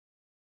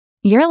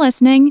You're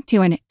listening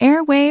to an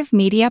Airwave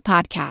Media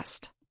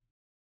Podcast.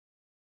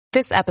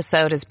 This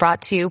episode is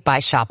brought to you by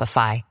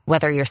Shopify.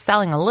 Whether you're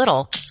selling a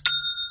little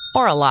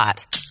or a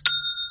lot,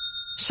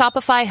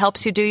 Shopify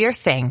helps you do your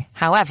thing,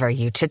 however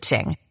you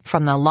cha-ching.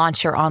 From the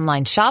launch your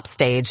online shop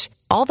stage,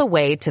 all the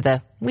way to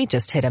the we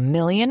just hit 1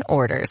 million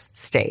orders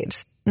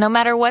stage. No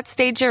matter what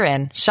stage you're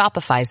in,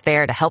 Shopify's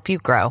there to help you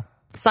grow.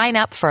 Sign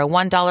up for a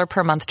 $1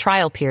 per month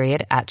trial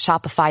period at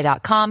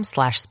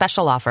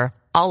shopify.com/special offer,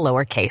 all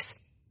lowercase.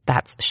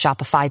 That's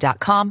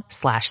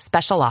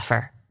shopify.com/special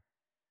offer.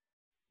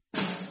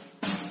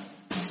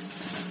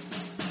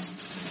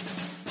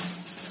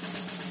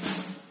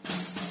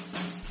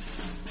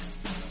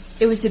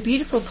 It was a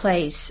beautiful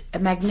place, a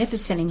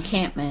magnificent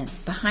encampment,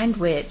 behind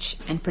which,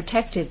 and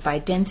protected by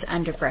dense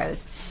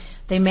undergrowth,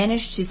 they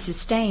managed to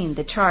sustain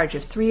the charge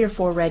of 3 or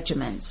 4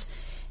 regiments.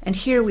 And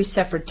here we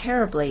suffered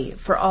terribly,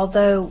 for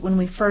although when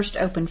we first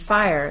opened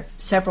fire,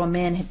 several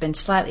men had been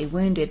slightly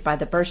wounded by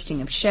the bursting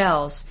of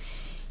shells,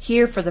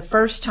 here for the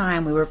first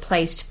time we were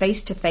placed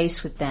face to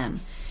face with them,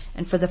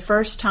 and for the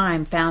first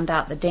time found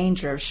out the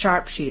danger of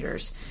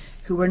sharpshooters,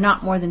 who were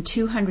not more than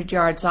 200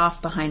 yards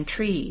off behind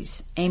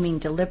trees, aiming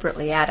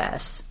deliberately at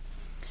us.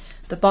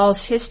 The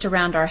balls hissed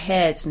around our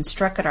heads and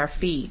struck at our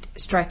feet,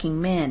 striking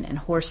men and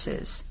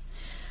horses.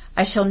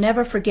 I shall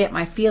never forget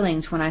my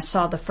feelings when I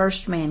saw the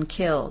first man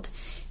killed.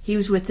 He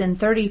was within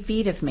 30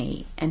 feet of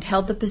me and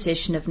held the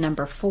position of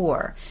number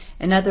 4,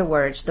 in other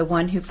words, the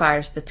one who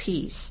fires the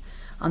piece,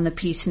 on the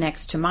piece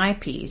next to my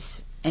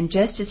piece, and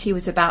just as he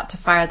was about to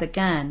fire the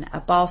gun,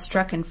 a ball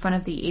struck in front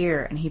of the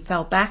ear and he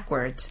fell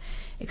backwards,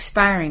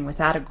 expiring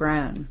without a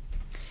groan.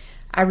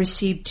 I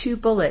received 2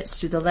 bullets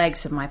through the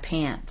legs of my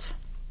pants.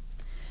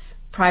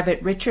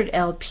 Private Richard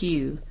L.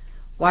 Pugh,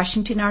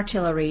 Washington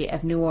Artillery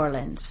of New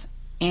Orleans,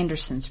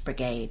 Anderson's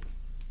Brigade.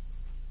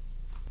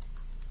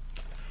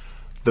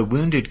 The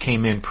wounded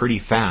came in pretty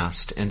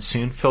fast and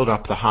soon filled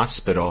up the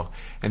hospital,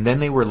 and then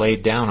they were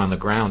laid down on the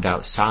ground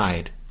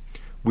outside.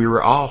 We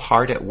were all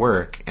hard at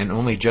work and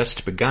only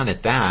just begun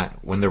at that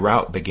when the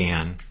rout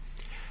began.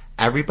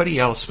 Everybody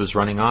else was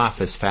running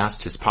off as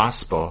fast as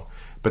possible,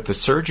 but the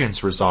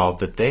surgeons resolved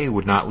that they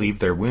would not leave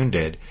their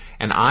wounded,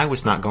 and I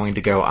was not going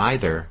to go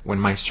either when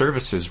my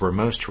services were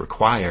most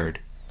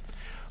required.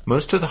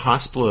 Most of the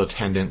hospital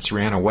attendants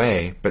ran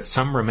away, but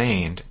some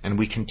remained, and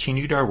we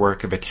continued our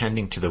work of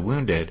attending to the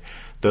wounded,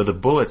 though the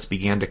bullets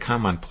began to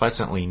come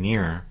unpleasantly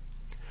near.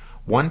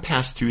 One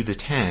passed through the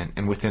tent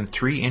and within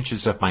 3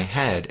 inches of my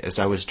head as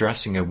I was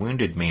dressing a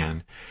wounded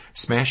man,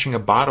 smashing a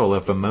bottle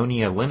of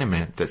ammonia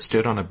liniment that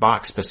stood on a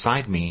box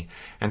beside me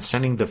and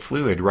sending the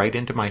fluid right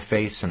into my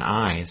face and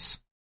eyes.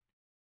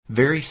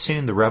 Very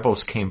soon the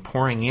rebels came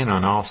pouring in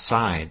on all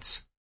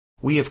sides.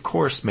 We, of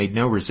course, made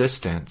no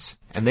resistance,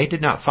 and they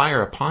did not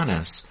fire upon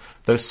us,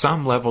 though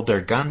some leveled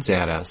their guns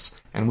at us,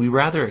 and we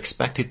rather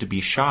expected to be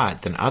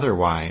shot than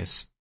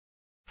otherwise.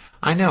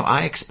 I know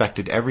I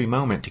expected every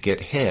moment to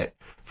get hit,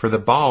 for the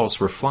balls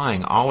were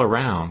flying all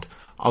around,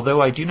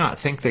 although I do not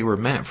think they were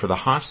meant for the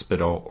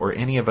hospital or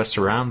any of us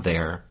around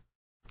there.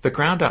 The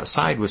ground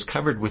outside was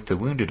covered with the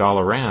wounded all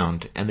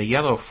around, and the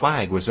yellow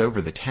flag was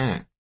over the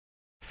tent.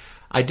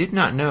 I did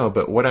not know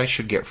but what I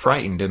should get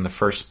frightened in the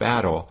first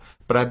battle,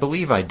 but I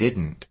believe I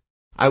didn't.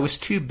 I was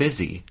too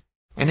busy,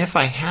 and if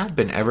I had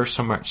been ever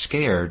so much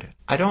scared,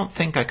 I don't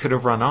think I could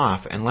have run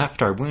off and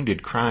left our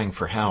wounded crying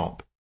for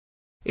help.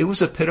 It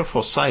was a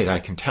pitiful sight, I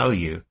can tell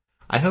you.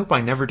 I hope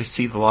I never to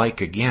see the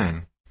like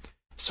again.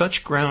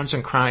 Such groans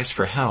and cries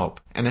for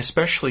help, and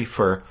especially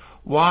for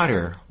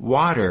water,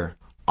 water,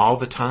 all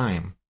the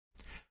time.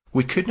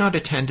 We could not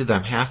attend to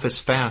them half as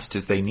fast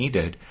as they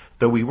needed,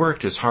 though we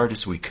worked as hard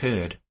as we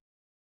could.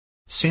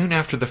 Soon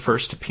after the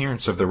first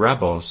appearance of the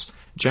rebels,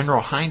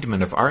 General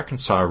Hindman of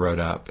Arkansas rode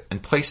up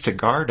and placed a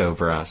guard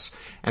over us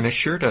and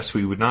assured us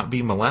we would not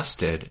be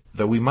molested,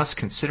 though we must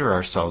consider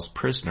ourselves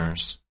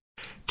prisoners.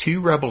 2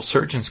 rebel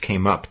surgeons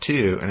came up,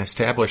 too, and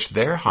established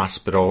their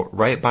hospital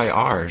right by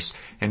ours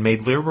and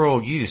made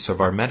liberal use of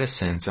our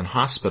medicines and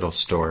hospital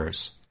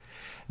stores.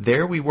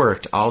 There we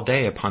worked all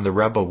day upon the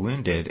rebel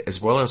wounded as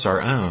well as our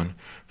own,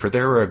 for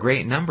there were a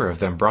great number of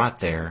them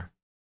brought there.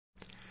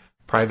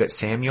 Private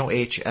Samuel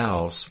H.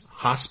 Ells,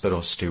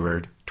 Hospital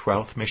Steward,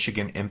 12th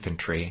Michigan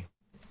Infantry.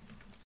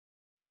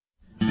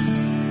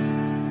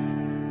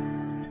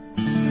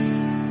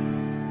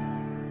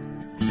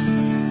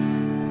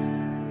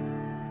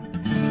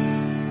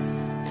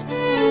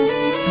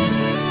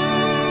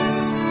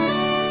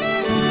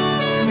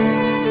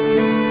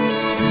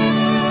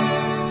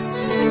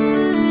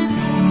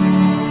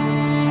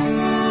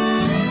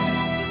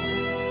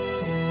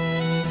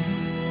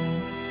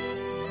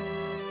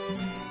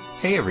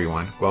 Hey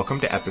everyone, welcome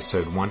to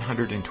episode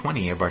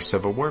 120 of our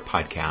Civil War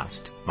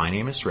podcast. My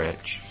name is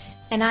Rich.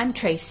 And I'm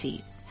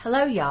Tracy.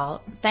 Hello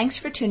y'all, thanks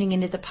for tuning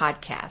into the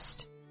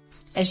podcast.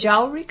 As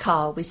y'all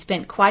recall, we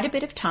spent quite a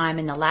bit of time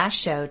in the last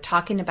show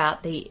talking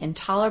about the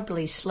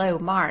intolerably slow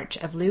march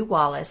of Lew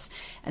Wallace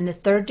and the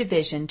 3rd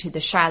Division to the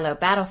Shiloh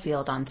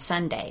battlefield on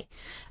Sunday,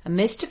 a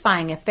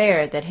mystifying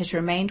affair that has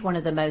remained one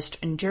of the most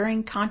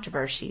enduring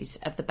controversies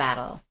of the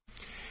battle.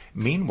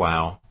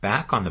 Meanwhile,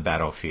 back on the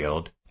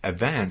battlefield,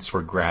 events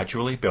were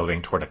gradually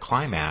building toward a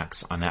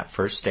climax on that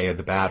first day of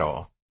the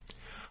battle.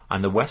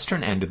 On the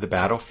western end of the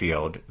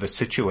battlefield, the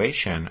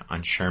situation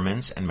on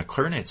Sherman's and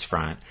McClernand's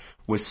front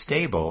was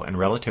stable and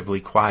relatively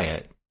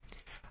quiet.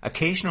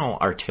 Occasional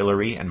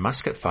artillery and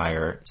musket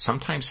fire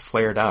sometimes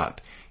flared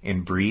up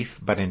in brief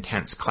but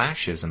intense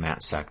clashes in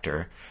that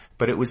sector,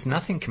 but it was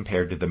nothing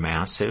compared to the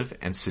massive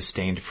and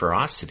sustained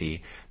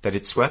ferocity that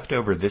had swept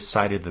over this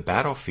side of the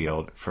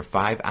battlefield for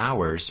 5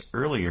 hours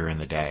earlier in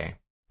the day.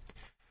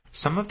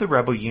 Some of the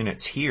rebel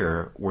units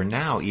here were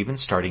now even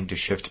starting to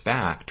shift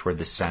back toward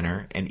the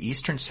center and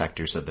eastern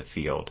sectors of the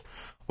field,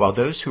 while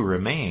those who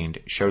remained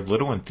showed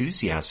little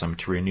enthusiasm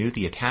to renew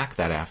the attack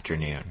that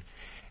afternoon,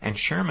 and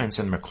Sherman's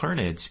and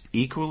McClernand's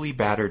equally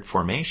battered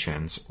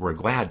formations were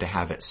glad to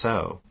have it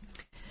so.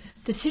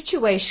 The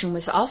situation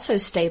was also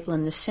stable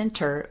in the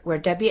center, where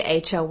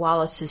W.H.L.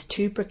 Wallace's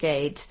 2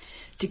 brigades,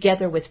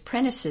 together with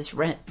Prentice's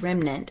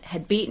remnant,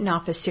 had beaten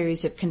off a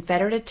series of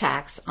Confederate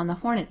attacks on the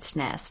Hornet's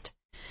Nest.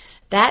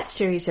 That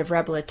series of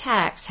rebel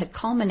attacks had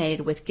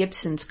culminated with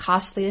Gibson's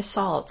costly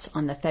assaults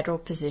on the Federal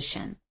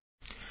position.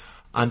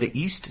 On the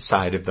east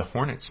side of the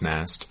Hornet's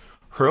Nest,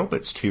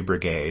 Hurlbut's 2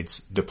 brigades,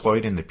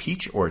 deployed in the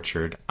peach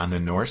orchard on the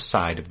north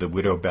side of the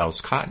Widow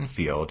Bell's cotton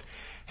field,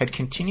 had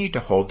continued to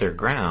hold their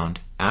ground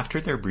after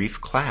their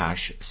brief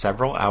clash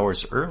several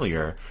hours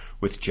earlier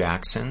with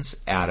Jackson's,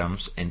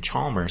 Adams, and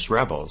Chalmers'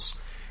 rebels.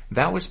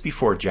 That was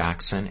before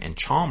Jackson and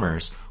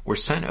Chalmers were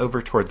sent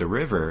over toward the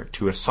river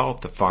to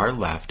assault the far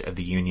left of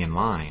the Union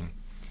line.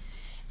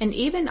 And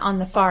even on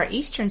the far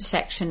eastern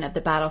section of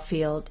the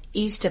battlefield,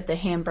 east of the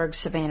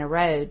Hamburg-Savannah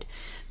Road,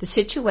 the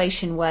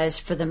situation was,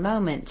 for the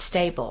moment,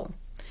 stable.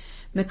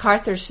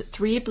 MacArthur's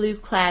 3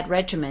 blue-clad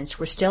regiments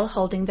were still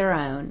holding their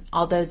own,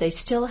 although they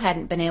still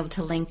hadn't been able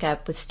to link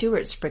up with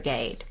Stuart's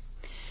brigade.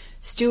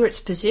 Stuart's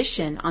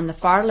position on the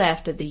far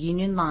left of the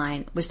Union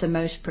line was the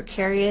most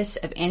precarious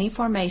of any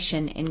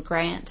formation in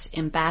Grant's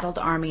embattled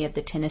Army of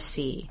the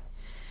Tennessee.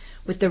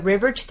 With the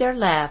river to their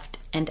left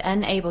and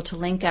unable to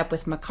link up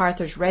with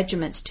MacArthur's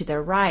regiments to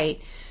their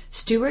right,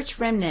 Stuart's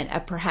remnant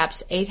of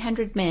perhaps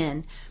 800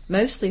 men,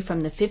 mostly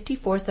from the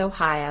 54th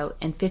Ohio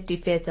and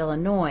 55th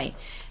Illinois,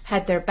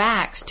 had their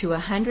backs to a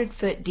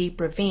 100-foot deep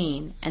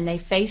ravine, and they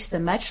faced the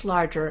much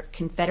larger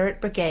Confederate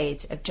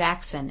brigades of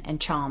Jackson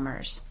and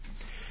Chalmers.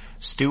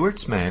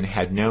 Stuart's men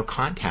had no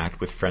contact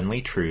with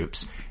friendly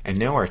troops and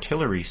no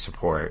artillery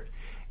support,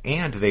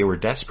 and they were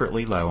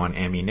desperately low on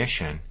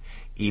ammunition,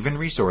 even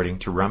resorting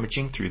to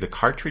rummaging through the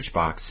cartridge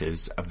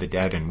boxes of the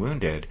dead and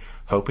wounded,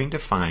 hoping to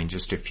find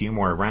just a few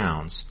more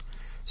rounds.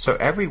 So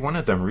every one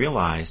of them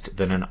realized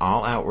that an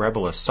all-out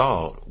rebel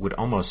assault would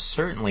almost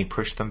certainly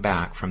push them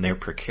back from their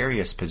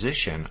precarious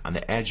position on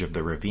the edge of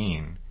the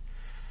ravine.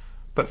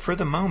 But for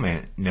the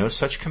moment, no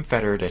such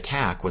Confederate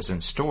attack was in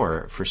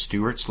store for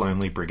Stuart's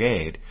lonely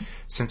brigade,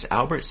 since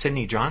Albert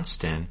Sidney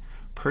Johnston,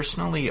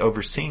 personally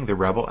overseeing the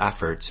rebel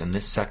efforts in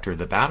this sector of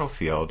the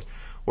battlefield,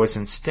 was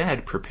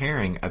instead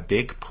preparing a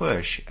big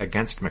push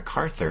against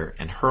MacArthur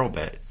and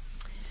Hurlbut.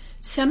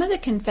 Some of the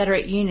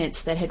Confederate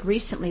units that had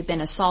recently been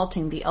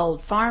assaulting the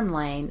old farm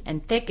lane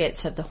and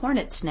thickets of the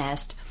Hornet's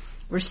Nest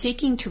were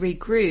seeking to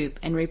regroup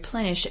and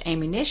replenish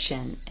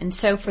ammunition, and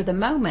so for the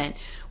moment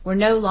were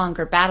no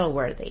longer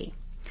battle-worthy.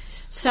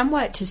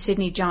 Somewhat to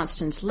Sidney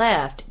Johnston's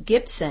left,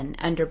 Gibson,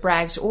 under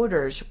Bragg's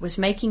orders, was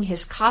making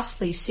his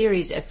costly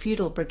series of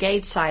futile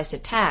brigade-sized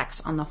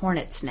attacks on the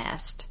Hornet's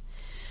Nest.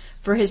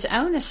 For his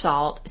own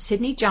assault,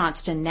 Sidney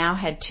Johnston now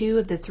had 2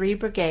 of the 3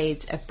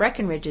 brigades of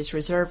Breckinridge's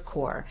Reserve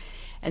Corps,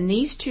 and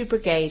these 2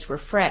 brigades were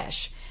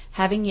fresh,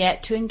 having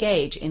yet to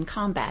engage in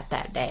combat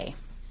that day.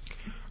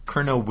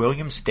 Colonel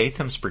William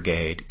Statham's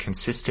brigade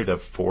consisted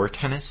of 4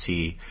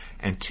 Tennessee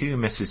and 2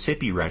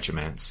 Mississippi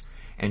regiments,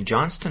 and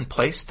Johnston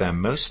placed them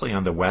mostly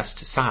on the west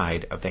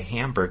side of the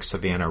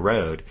Hamburg-Savannah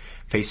Road,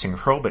 facing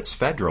Hurlbut's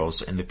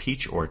Federals in the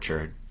peach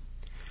orchard.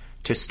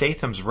 To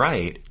Statham's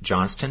right,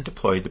 Johnston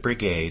deployed the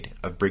brigade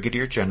of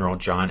Brigadier General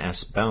John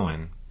S.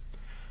 Bowen.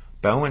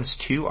 Bowen's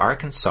 2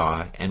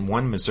 Arkansas and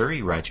 1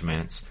 Missouri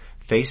regiments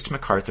faced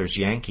MacArthur's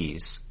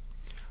Yankees.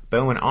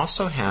 Bowen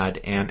also had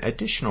an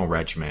additional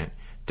regiment,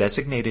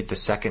 designated the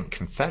 2nd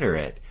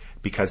Confederate,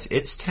 because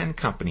its 10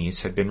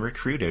 companies had been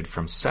recruited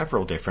from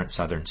several different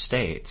southern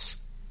states.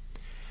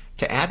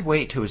 To add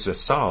weight to his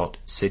assault,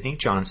 Sidney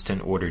Johnston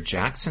ordered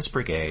Jackson's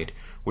brigade,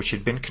 which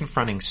had been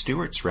confronting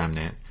Stuart's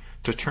remnant,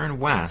 to turn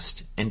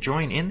west and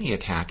join in the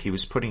attack he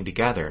was putting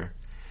together.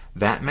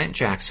 That meant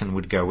Jackson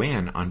would go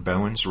in on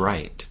Bowen's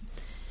right.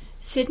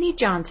 Sidney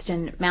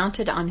Johnston,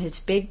 mounted on his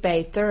big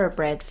bay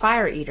thoroughbred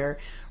Fire Eater,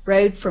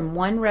 rode from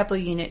one rebel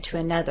unit to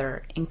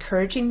another,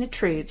 encouraging the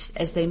troops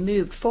as they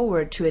moved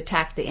forward to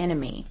attack the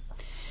enemy.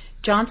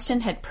 Johnston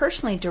had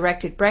personally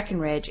directed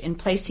Breckinridge in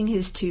placing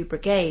his 2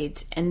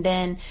 brigades, and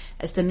then,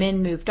 as the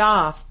men moved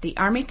off, the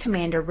Army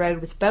commander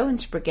rode with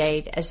Bowen's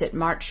brigade as it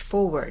marched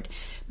forward,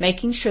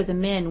 making sure the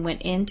men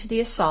went into the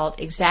assault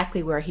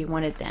exactly where he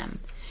wanted them.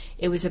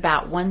 It was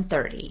about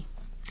 1:30.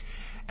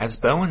 As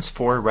Bowen's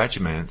 4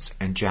 regiments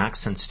and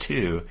Jackson's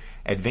 2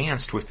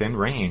 advanced within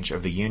range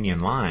of the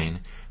Union line,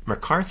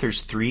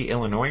 MacArthur's 3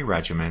 Illinois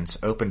regiments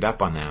opened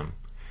up on them.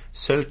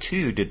 So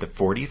too did the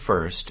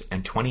 41st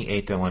and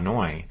 28th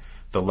Illinois,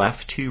 the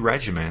left 2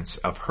 regiments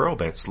of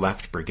Hurlbut's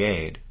left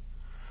brigade.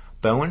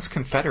 Bowen's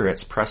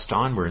Confederates pressed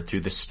onward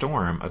through the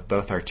storm of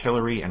both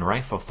artillery and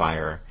rifle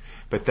fire,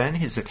 but then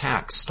his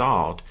attack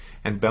stalled,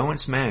 and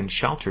Bowen's men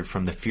sheltered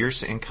from the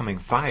fierce incoming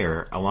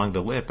fire along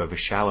the lip of a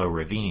shallow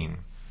ravine.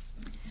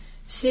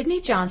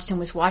 Sidney Johnston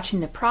was watching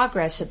the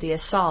progress of the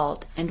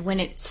assault, and when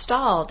it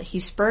stalled, he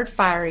spurred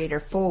Fire Eater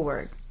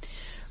forward.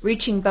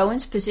 Reaching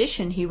Bowen's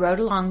position, he rode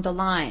along the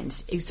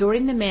lines,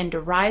 exhorting the men to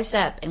rise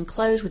up and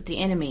close with the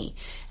enemy,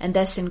 and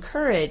thus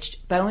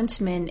encouraged,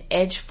 Bowen's men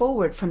edged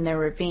forward from their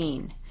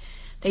ravine.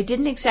 They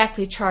didn't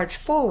exactly charge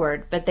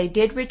forward, but they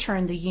did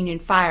return the Union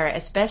fire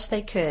as best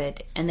they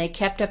could, and they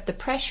kept up the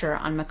pressure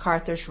on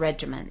MacArthur's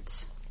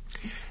regiments.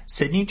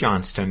 Sidney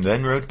Johnston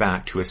then rode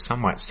back to a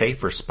somewhat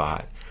safer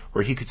spot,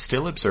 where he could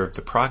still observe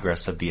the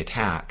progress of the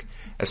attack,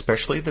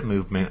 especially the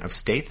movement of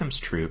Statham's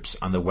troops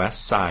on the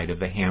west side of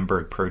the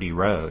Hamburg-Purdy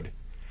Road.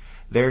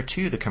 There,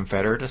 too, the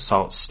Confederate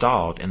assault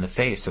stalled in the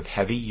face of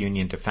heavy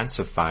Union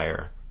defensive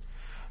fire.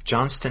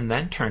 Johnston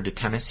then turned to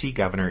Tennessee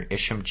Governor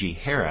Isham G.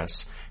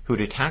 Harris, who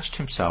had attached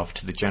himself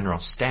to the general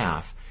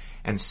staff,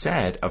 and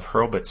said of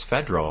Hurlbut's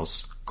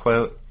Federals,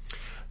 quote,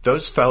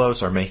 "Those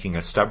fellows are making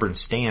a stubborn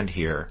stand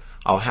here.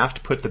 I'll have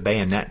to put the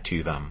bayonet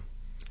to them."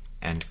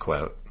 End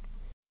quote.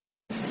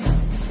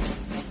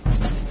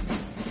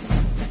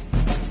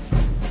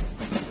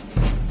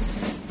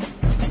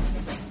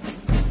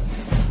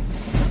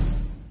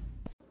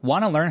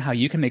 Want to learn how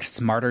you can make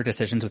smarter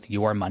decisions with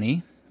your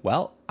money?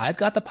 Well, I've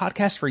got the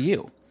podcast for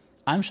you.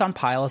 I'm Sean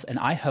Piles, and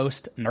I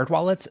host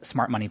NerdWallet's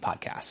Smart Money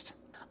Podcast.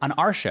 On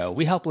our show,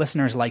 we help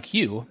listeners like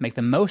you make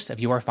the most of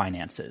your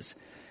finances.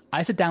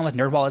 I sit down with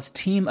NerdWallet's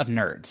team of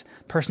nerds,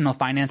 personal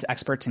finance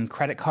experts in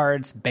credit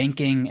cards,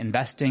 banking,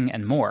 investing,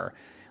 and more.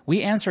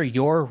 We answer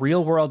your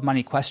real-world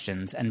money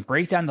questions and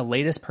break down the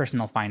latest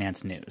personal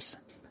finance news.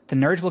 The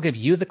nerds will give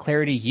you the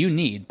clarity you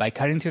need by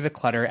cutting through the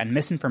clutter and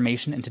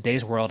misinformation in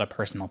today's world of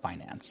personal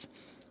finance.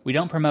 We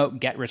don't promote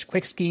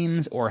get-rich-quick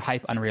schemes or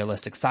hype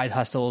unrealistic side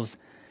hustles.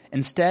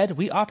 Instead,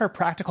 we offer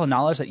practical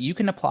knowledge that you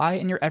can apply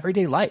in your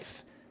everyday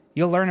life.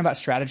 You'll learn about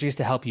strategies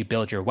to help you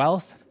build your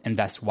wealth,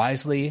 invest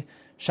wisely,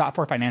 shop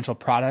for financial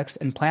products,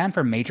 and plan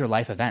for major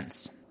life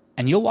events.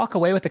 And you'll walk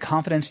away with the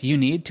confidence you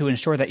need to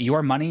ensure that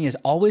your money is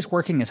always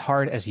working as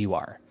hard as you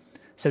are.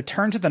 So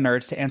turn to the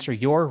nerds to answer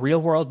your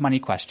real-world money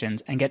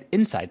questions and get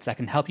insights that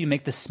can help you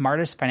make the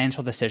smartest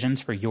financial decisions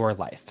for your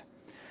life.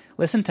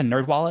 Listen to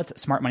NerdWallet's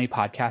Smart Money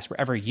Podcast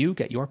wherever you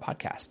get your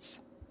podcasts.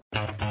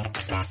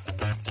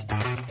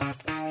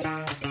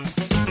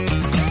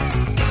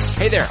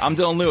 Hey there, I'm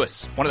Dylan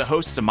Lewis, one of the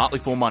hosts of Motley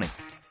Fool Money.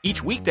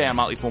 Each weekday on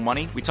Motley Fool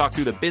Money, we talk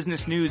through the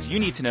business news you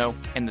need to know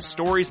and the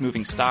stories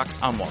moving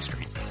stocks on Wall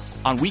Street.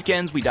 On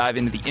weekends, we dive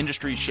into the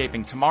industries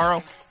shaping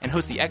tomorrow and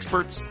host the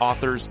experts,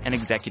 authors, and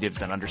executives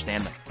that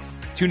understand them.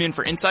 Tune in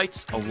for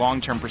insights, a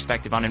long-term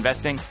perspective on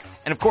investing,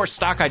 and of course,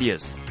 stock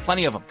ideas.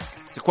 Plenty of them.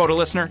 To quote a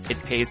listener,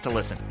 it pays to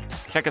listen.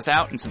 Check us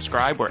out and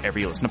subscribe wherever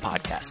you listen to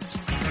podcasts.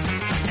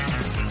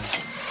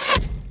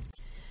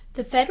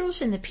 The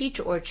Federals in the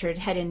peach orchard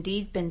had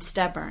indeed been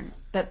stubborn,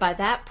 but by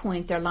that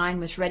point their line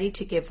was ready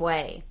to give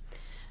way.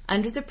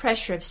 Under the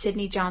pressure of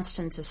Sidney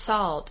Johnston's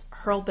assault,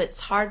 Hurlbut's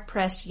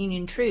hard-pressed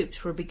Union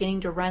troops were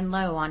beginning to run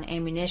low on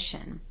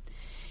ammunition.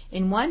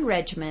 In one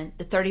regiment,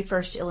 the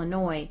 31st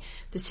Illinois,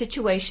 the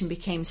situation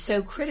became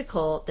so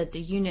critical that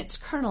the unit's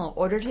colonel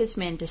ordered his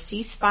men to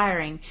cease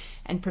firing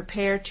and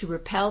prepare to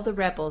repel the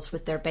rebels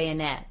with their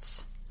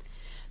bayonets.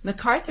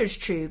 MacArthur's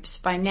troops,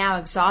 by now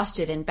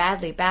exhausted and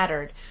badly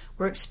battered,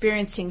 were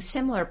experiencing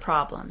similar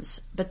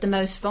problems, but the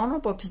most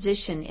vulnerable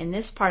position in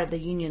this part of the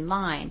Union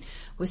line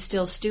was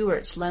still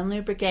Stuart's lonely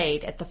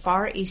brigade at the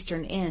far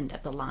eastern end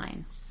of the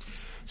line.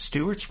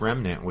 Stuart's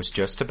remnant was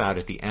just about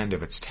at the end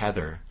of its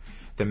tether.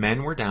 The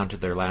men were down to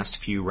their last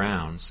few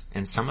rounds,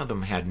 and some of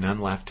them had none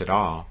left at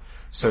all,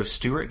 so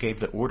Stuart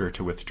gave the order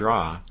to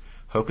withdraw,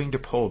 hoping to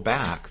pull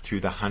back through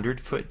the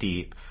 100-foot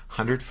deep,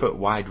 100-foot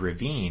wide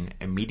ravine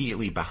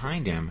immediately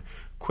behind him,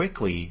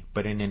 quickly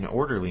but in an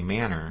orderly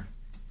manner.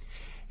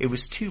 It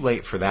was too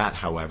late for that,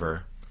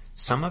 however.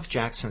 Some of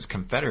Jackson's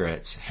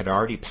Confederates had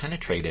already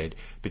penetrated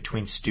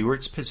between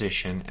Stuart's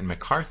position and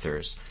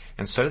MacArthur's,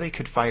 and so they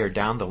could fire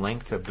down the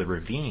length of the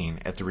ravine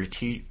at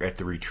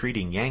the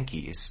retreating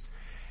Yankees.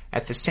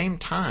 At the same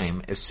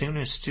time, as soon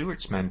as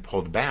Stuart's men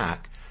pulled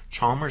back,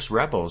 Chalmers'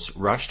 rebels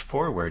rushed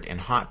forward in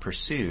hot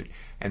pursuit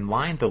and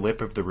lined the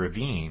lip of the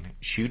ravine,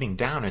 shooting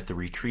down at the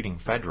retreating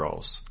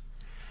Federals.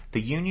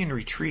 The Union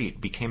retreat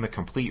became a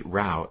complete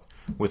rout,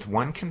 with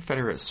one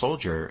Confederate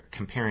soldier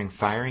comparing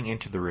firing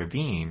into the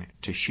ravine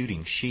to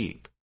shooting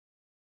sheep.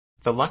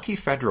 The lucky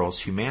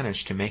Federals who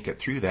managed to make it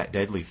through that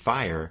deadly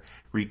fire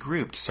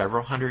regrouped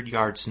several hundred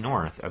yards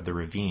north of the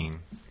ravine.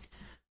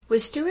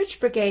 With Stuart's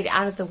brigade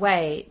out of the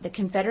way, the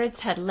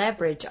Confederates had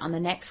leverage on the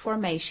next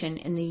formation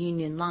in the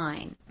Union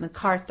line,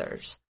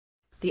 MacArthur's.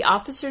 The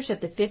officers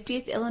of the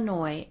 50th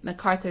Illinois,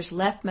 MacArthur's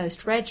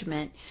leftmost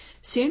regiment,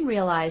 soon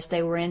realized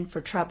they were in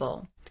for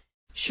trouble.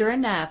 Sure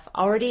enough,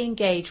 already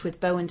engaged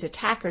with Bowen's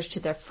attackers to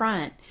their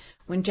front,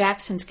 when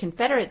Jackson's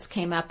Confederates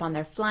came up on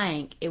their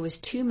flank, it was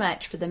too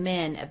much for the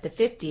men of the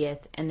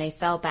 50th, and they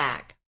fell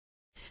back.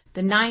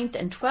 The 9th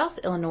and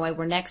 12th Illinois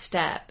were next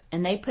up,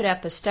 and they put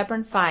up a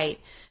stubborn fight,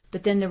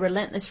 but then the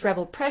relentless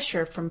rebel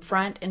pressure from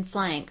front and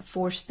flank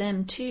forced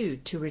them, too,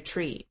 to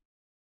retreat.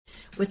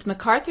 With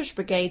MacArthur's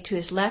brigade to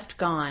his left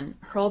gone,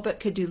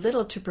 Hurlbut could do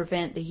little to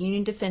prevent the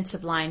Union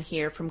defensive line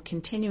here from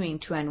continuing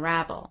to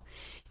unravel.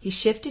 He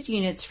shifted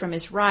units from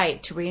his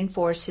right to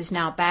reinforce his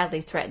now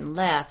badly threatened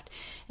left,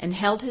 and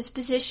held his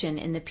position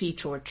in the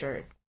Peach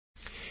Orchard.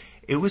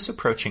 It was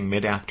approaching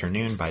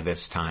mid-afternoon by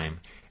this time,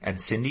 and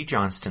Sidney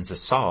Johnston's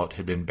assault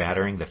had been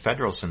battering the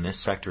Federals in this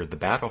sector of the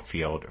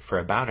battlefield for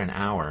about an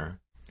hour.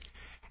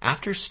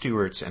 After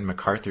Stuart's and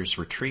MacArthur's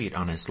retreat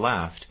on his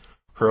left,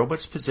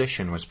 Hurlbut's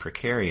position was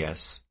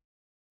precarious.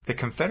 The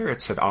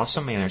Confederates had also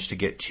managed to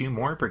get 2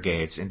 more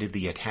brigades into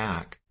the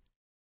attack.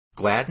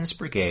 Gladden's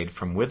brigade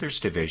from Wither's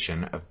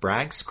division of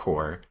Bragg's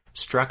corps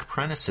struck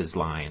Prentice's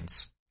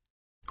lines.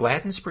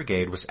 Gladden's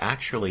brigade was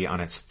actually on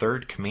its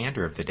 3rd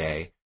commander of the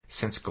day,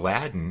 since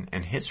Gladden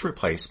and his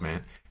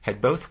replacement had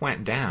both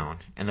went down,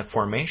 and the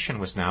formation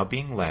was now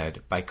being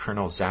led by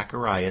Colonel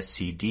Zachariah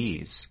C.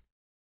 Dees.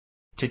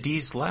 To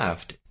Dees'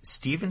 left,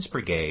 Stevens'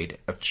 brigade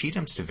of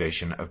Cheatham's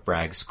division of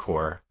Bragg's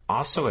corps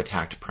also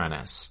attacked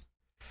Prentice.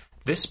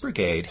 This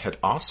brigade had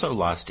also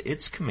lost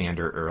its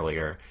commander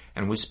earlier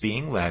and was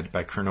being led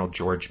by Colonel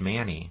George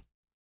Manny.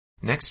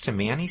 Next to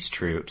Manny's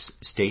troops,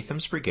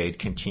 Statham's brigade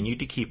continued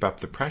to keep up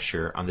the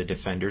pressure on the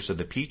defenders of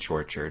the Peach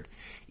Orchard,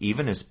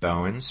 even as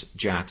Bowen's,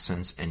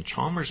 Jackson's, and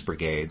Chalmers'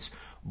 brigades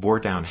bore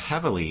down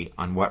heavily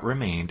on what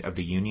remained of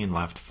the Union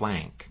left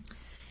flank.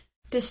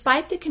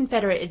 Despite the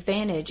Confederate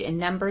advantage in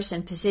numbers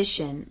and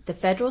position, the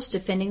Federals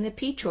defending the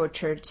Peach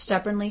Orchard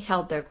stubbornly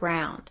held their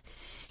ground.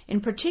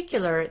 In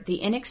particular,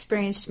 the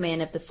inexperienced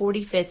men of the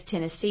 45th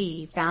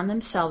Tennessee found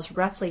themselves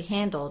roughly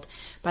handled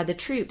by the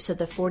troops of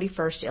the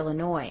 41st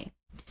Illinois.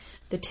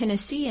 The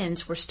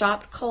Tennesseans were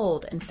stopped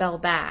cold and fell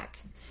back.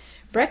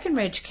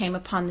 Breckinridge came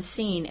upon the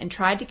scene and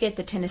tried to get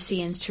the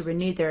Tennesseans to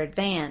renew their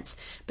advance,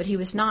 but he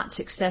was not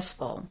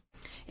successful.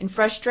 In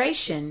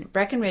frustration,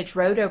 Breckinridge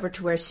rode over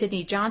to where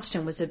Sidney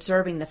Johnston was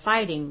observing the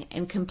fighting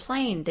and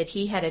complained that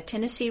he had a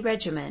Tennessee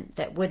regiment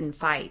that wouldn't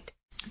fight.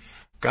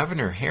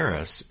 Governor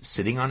Harris,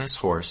 sitting on his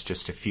horse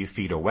just a few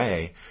feet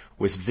away,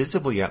 was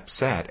visibly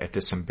upset at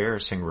this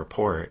embarrassing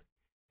report.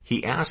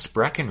 He asked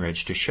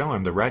Breckinridge to show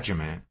him the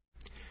regiment.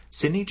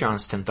 Sidney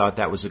Johnston thought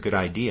that was a good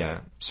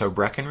idea, so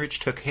Breckinridge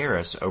took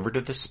Harris over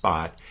to the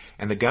spot,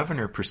 and the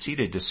governor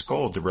proceeded to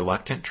scold the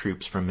reluctant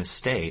troops from his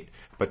state,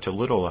 but to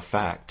little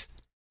effect.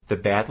 The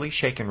badly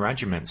shaken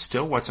regiment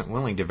still wasn't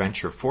willing to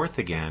venture forth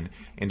again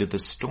into the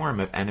storm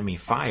of enemy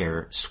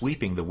fire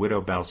sweeping the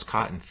Widow Bell's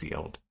cotton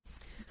field.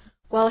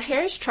 While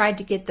Harris tried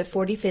to get the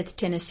 45th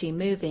Tennessee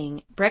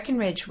moving,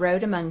 Breckinridge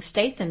rode among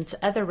Statham's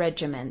other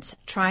regiments,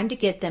 trying to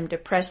get them to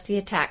press the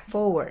attack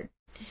forward.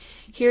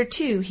 Here,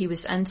 too, he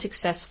was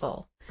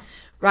unsuccessful.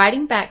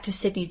 Riding back to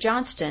Sidney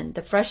Johnston,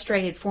 the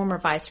frustrated former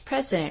vice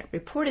president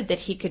reported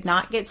that he could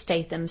not get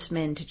Statham's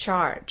men to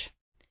charge.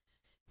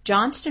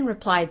 Johnston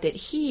replied that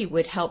he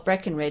would help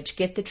Breckinridge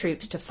get the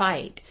troops to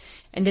fight,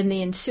 and in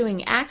the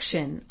ensuing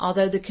action,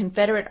 although the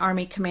Confederate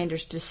Army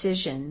commander's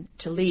decision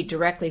to lead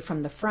directly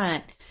from the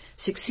front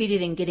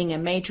succeeded in getting a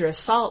major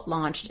assault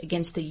launched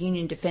against the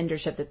Union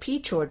defenders of the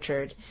Peach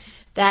Orchard,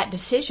 that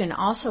decision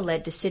also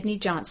led to Sidney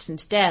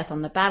Johnston's death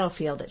on the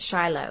battlefield at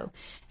Shiloh,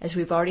 as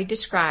we've already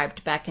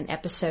described back in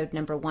episode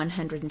number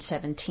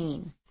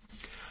 117.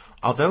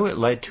 Although it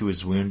led to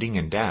his wounding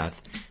and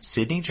death,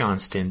 Sidney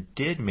Johnston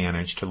did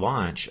manage to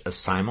launch a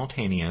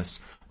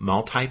simultaneous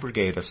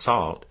multi-brigade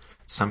assault,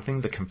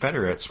 something the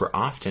Confederates were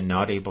often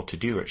not able to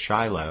do at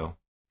Shiloh.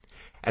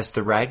 As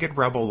the ragged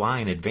rebel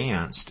line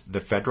advanced,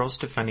 the Federals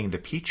defending the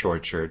Peach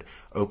Orchard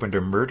opened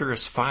a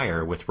murderous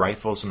fire with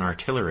rifles and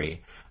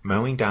artillery,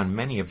 mowing down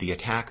many of the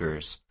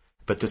attackers,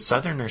 but the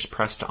Southerners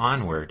pressed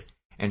onward,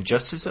 and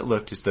just as it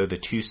looked as though the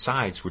two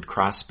sides would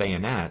cross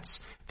bayonets,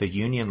 the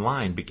Union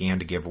line began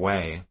to give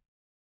way.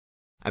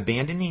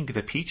 Abandoning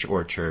the Peach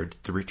Orchard,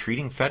 the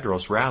retreating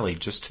Federals rallied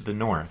just to the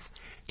north,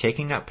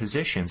 taking up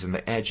positions in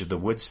the edge of the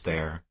woods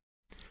there.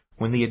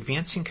 When the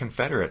advancing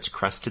Confederates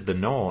crested the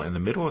knoll in the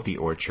middle of the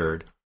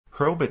orchard,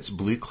 Hurlbut's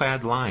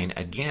blue-clad line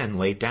again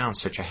laid down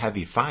such a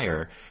heavy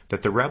fire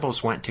that the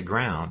rebels went to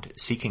ground,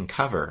 seeking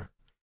cover.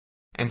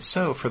 And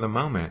so, for the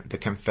moment, the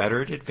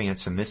Confederate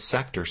advance in this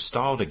sector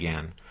stalled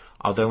again,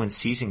 although in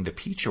seizing the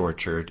Peach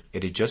Orchard,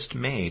 it had just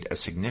made a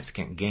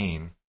significant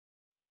gain.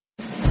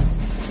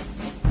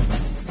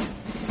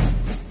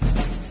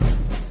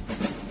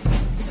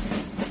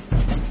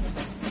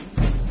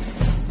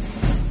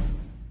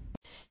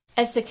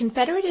 As the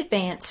Confederate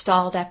advance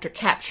stalled after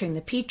capturing the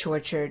Peach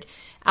Orchard,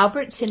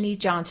 Albert Sidney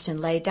Johnston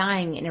lay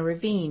dying in a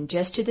ravine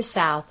just to the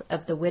south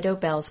of the Widow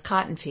Bell's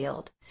cotton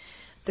field.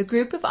 The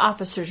group of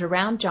officers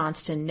around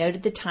Johnston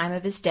noted the time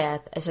of his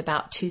death as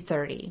about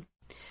 2:30.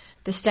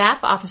 The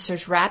staff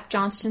officers wrapped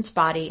Johnston's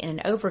body in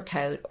an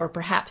overcoat or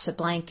perhaps a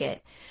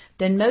blanket.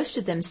 Then most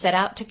of them set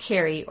out to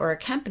carry or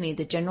accompany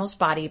the general's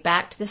body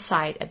back to the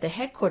site of the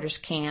headquarters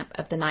camp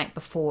of the night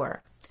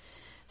before.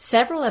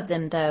 Several of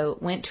them, though,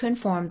 went to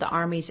inform the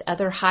Army's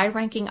other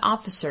high-ranking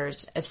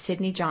officers of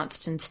Sidney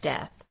Johnston's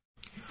death.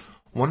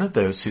 One of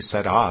those who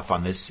set off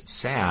on this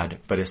sad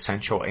but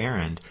essential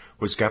errand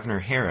was Governor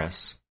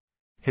Harris.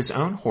 His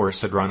own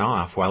horse had run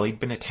off while he'd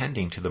been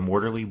attending to the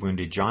mortally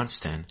wounded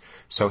Johnston,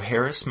 so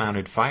Harris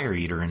mounted Fire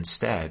Eater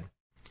instead.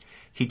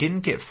 He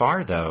didn't get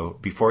far, though,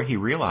 before he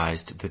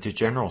realized that the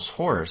general's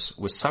horse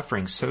was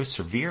suffering so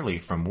severely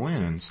from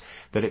wounds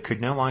that it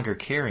could no longer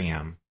carry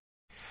him.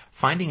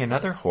 Finding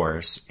another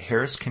horse,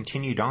 Harris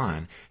continued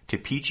on to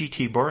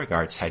PGT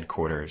Beauregard's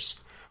headquarters,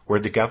 where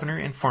the governor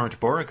informed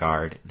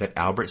Beauregard that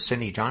Albert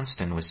Sidney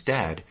Johnston was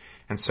dead,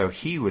 and so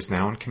he was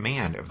now in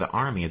command of the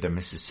Army of the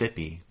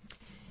Mississippi.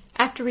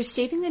 After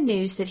receiving the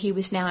news that he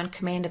was now in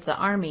command of the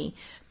Army,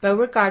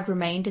 Beauregard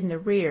remained in the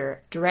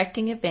rear,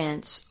 directing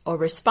events or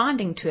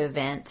responding to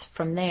events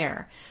from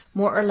there,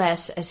 more or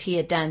less as he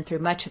had done through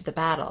much of the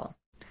battle.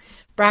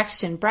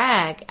 Braxton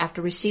Bragg,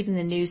 after receiving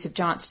the news of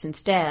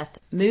Johnston's death,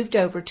 moved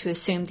over to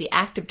assume the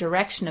active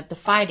direction of the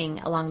fighting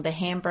along the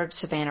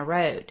Hamburg-Savannah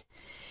Road.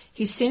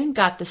 He soon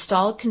got the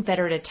stalled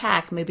Confederate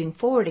attack moving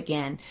forward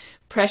again,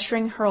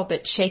 pressuring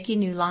Hurlbut's shaky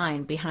new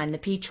line behind the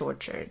peach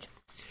orchard.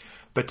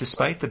 But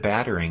despite the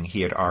battering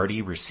he had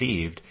already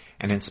received,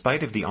 and in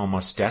spite of the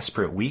almost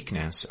desperate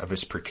weakness of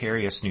his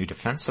precarious new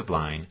defensive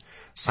line,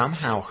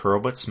 somehow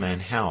Hurlbut's men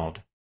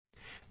held.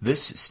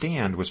 This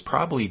stand was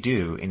probably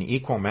due in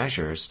equal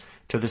measures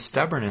to the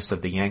stubbornness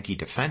of the Yankee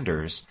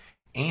defenders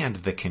and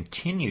the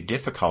continued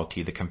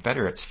difficulty the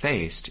Confederates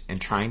faced in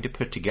trying to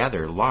put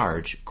together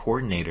large,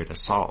 coordinated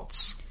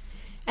assaults.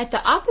 At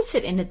the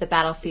opposite end of the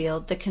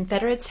battlefield, the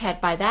Confederates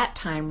had by that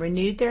time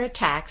renewed their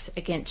attacks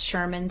against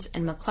Sherman's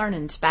and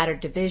McClernand's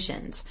battered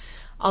divisions,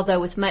 although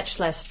with much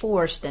less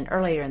force than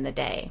earlier in the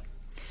day.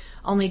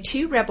 Only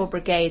 2 rebel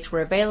brigades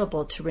were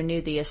available to renew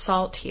the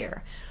assault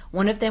here.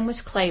 One of them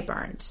was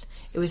Cleburne's.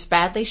 It was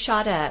badly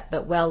shot up,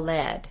 but well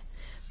led.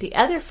 The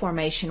other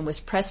formation was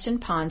Preston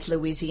Pond's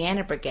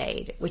Louisiana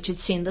Brigade, which had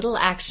seen little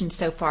action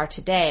so far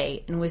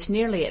today and was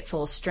nearly at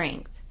full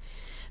strength.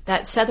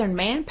 That Southern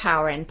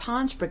manpower in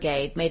Pond's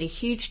brigade made a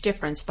huge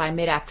difference by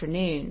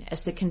mid-afternoon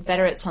as the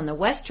Confederates on the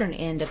western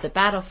end of the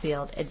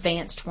battlefield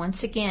advanced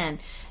once again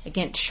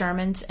against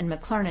Sherman's and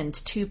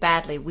McClernand's 2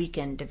 badly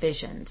weakened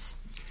divisions.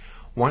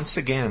 Once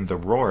again, the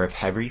roar of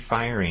heavy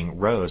firing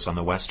rose on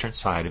the western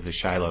side of the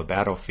Shiloh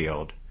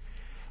battlefield.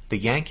 The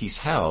Yankees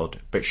held,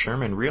 but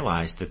Sherman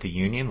realized that the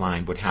Union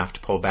line would have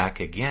to pull back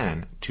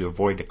again to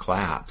avoid a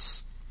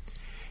collapse.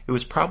 It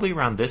was probably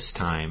around this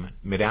time,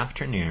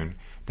 mid-afternoon,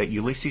 that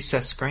Ulysses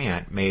S.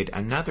 Grant made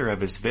another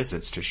of his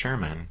visits to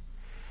Sherman.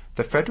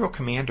 The Federal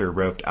commander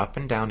roved up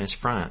and down his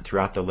front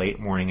throughout the late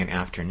morning and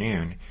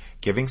afternoon,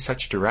 giving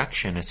such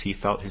direction as he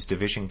felt his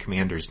division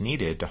commanders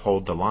needed to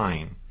hold the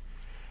line.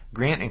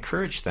 Grant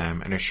encouraged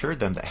them and assured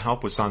them that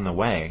help was on the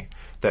way,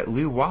 that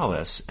Lew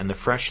Wallace and the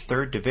fresh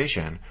 3rd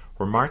Division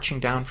were marching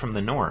down from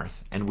the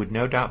north and would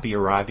no doubt be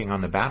arriving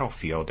on the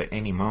battlefield at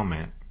any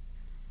moment.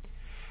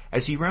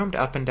 As he roamed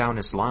up and down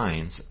his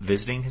lines,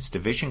 visiting his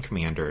division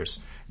commanders,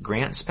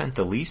 Grant spent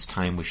the least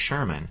time with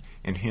Sherman,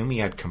 in whom he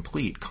had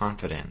complete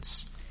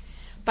confidence.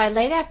 By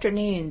late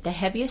afternoon, the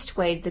heaviest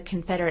weight of the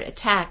Confederate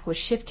attack was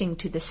shifting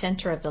to the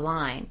center of the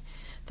line.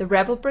 The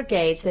rebel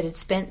brigades that had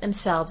spent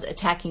themselves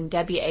attacking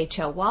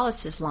W.H.L.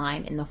 Wallace's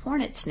line in the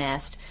Hornet's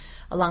Nest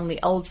along the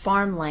old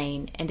farm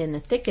lane and in the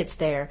thickets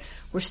there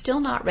were still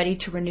not ready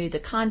to renew the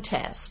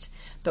contest.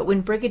 But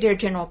when Brigadier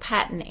General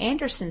Patton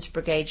Anderson's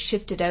brigade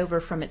shifted over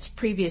from its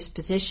previous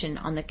position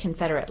on the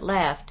Confederate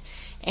left,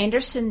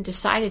 Anderson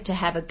decided to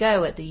have a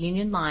go at the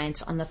Union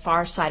lines on the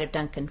far side of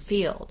Duncan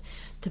Field,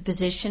 the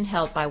position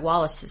held by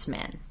Wallace's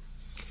men.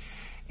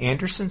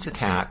 Anderson's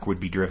attack would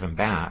be driven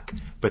back,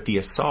 but the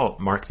assault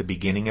marked the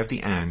beginning of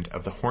the end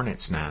of the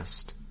Hornet's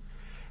Nest.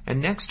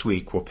 And next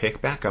week we'll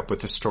pick back up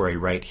with the story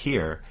right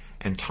here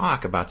and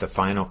talk about the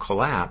final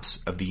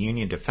collapse of the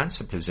Union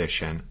defensive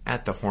position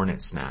at the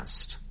Hornet's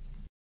Nest.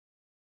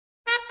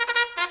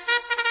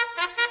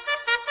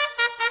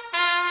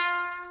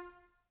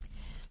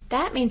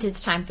 That means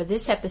it's time for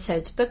this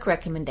episode's book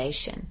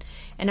recommendation.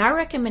 And our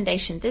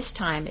recommendation this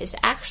time is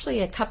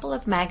actually a couple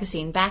of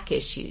magazine back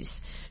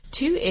issues.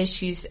 2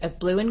 issues of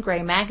Blue and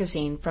Gray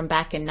magazine from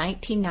back in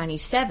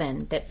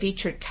 1997 that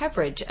featured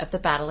coverage of the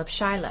Battle of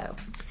Shiloh.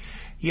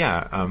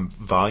 Yeah,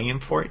 Volume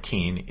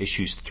 14,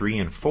 Issues 3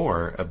 and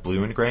 4 of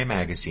Blue and Gray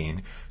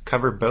magazine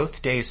cover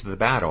both days of the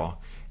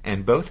battle,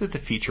 and both of the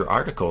feature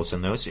articles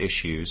in those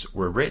issues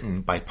were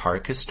written by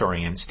park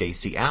historian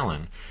Stacy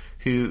Allen,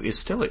 who is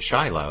still at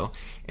Shiloh.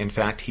 In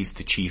fact, he's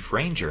the chief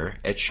ranger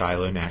at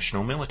Shiloh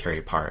National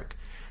Military Park.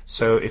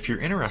 So if you're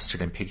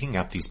interested in picking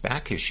up these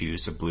back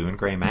issues of Blue and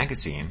Gray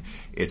magazine,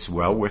 it's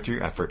well worth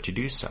your effort to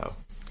do so.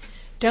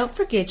 Don't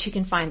forget you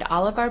can find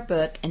all of our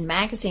book and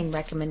magazine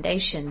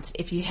recommendations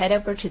if you head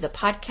over to the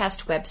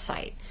podcast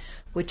website,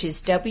 which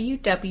is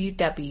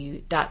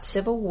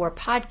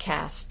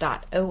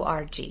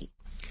www.civilwarpodcast.org.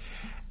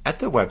 At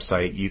the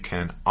website, you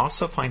can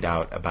also find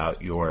out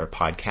about your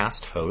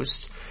podcast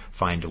host,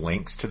 find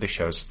links to the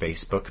show's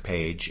Facebook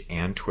page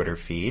and Twitter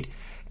feed,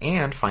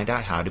 and find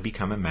out how to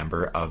become a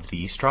member of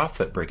the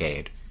Strawfoot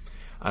Brigade.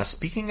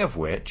 Speaking of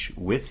which,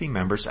 with the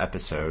members'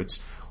 episodes,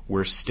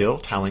 we're still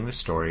telling the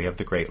story of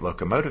the Great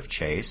Locomotive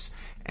Chase,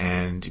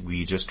 and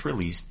we just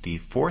released the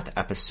 4th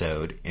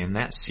episode in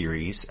that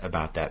series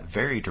about that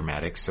very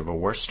dramatic Civil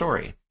War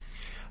story.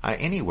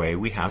 Anyway,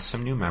 we have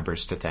some new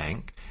members to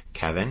thank,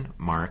 Kevin,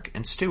 Mark,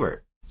 and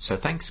Stuart. So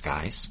thanks,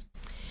 guys.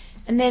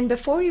 And then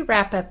before we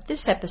wrap up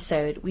this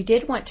episode, we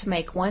did want to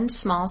make one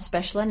small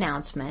special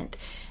announcement,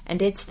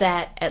 and it's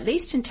that, at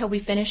least until we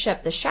finish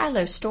up the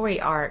Shiloh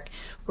story arc,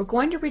 we're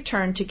going to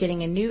return to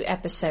getting a new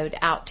episode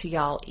out to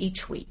y'all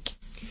each week.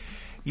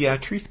 Yeah,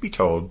 truth be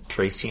told,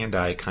 Tracy and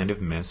I kind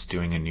of miss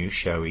doing a new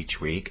show each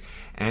week,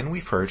 and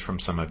we've heard from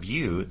some of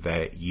you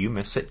that you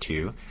miss it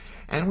too,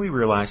 and we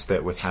realized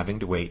that with having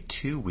to wait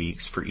 2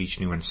 weeks for each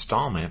new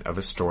installment of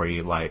a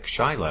story like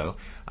Shiloh,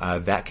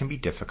 that can be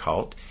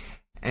difficult,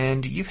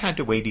 and you've had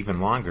to wait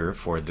even longer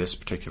for this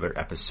particular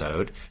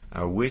episode,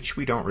 which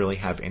we don't really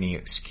have any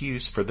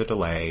excuse for the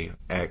delay,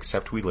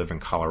 except we live in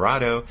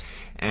Colorado,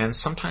 and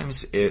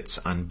sometimes it's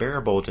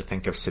unbearable to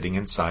think of sitting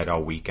inside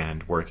all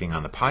weekend working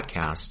on the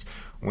podcast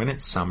when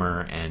it's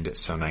summer and it's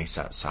so nice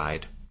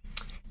outside.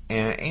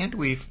 And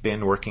we've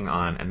been working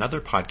on another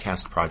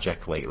podcast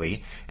project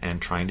lately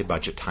and trying to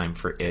budget time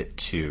for it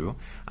too.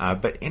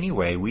 But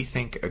anyway, we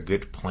think a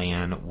good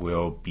plan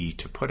will be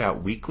to put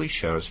out weekly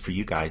shows for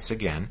you guys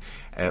again,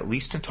 at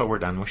least until we're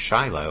done with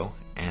Shiloh,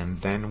 and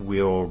then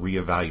we'll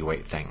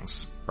reevaluate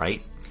things,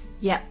 right?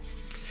 Yep.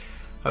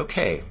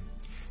 Okay.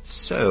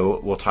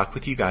 So we'll talk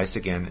with you guys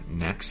again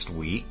next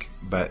week,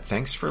 but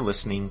thanks for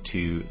listening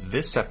to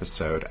this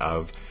episode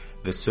of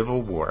The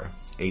Civil War,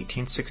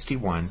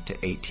 1861 to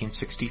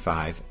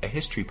 1865, a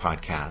history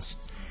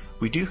podcast.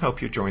 We do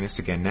hope you'll join us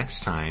again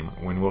next time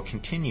when we'll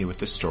continue with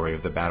the story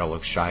of the Battle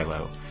of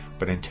Shiloh.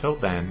 But until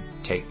then,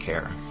 take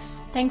care.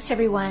 Thanks,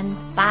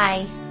 everyone.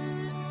 Bye.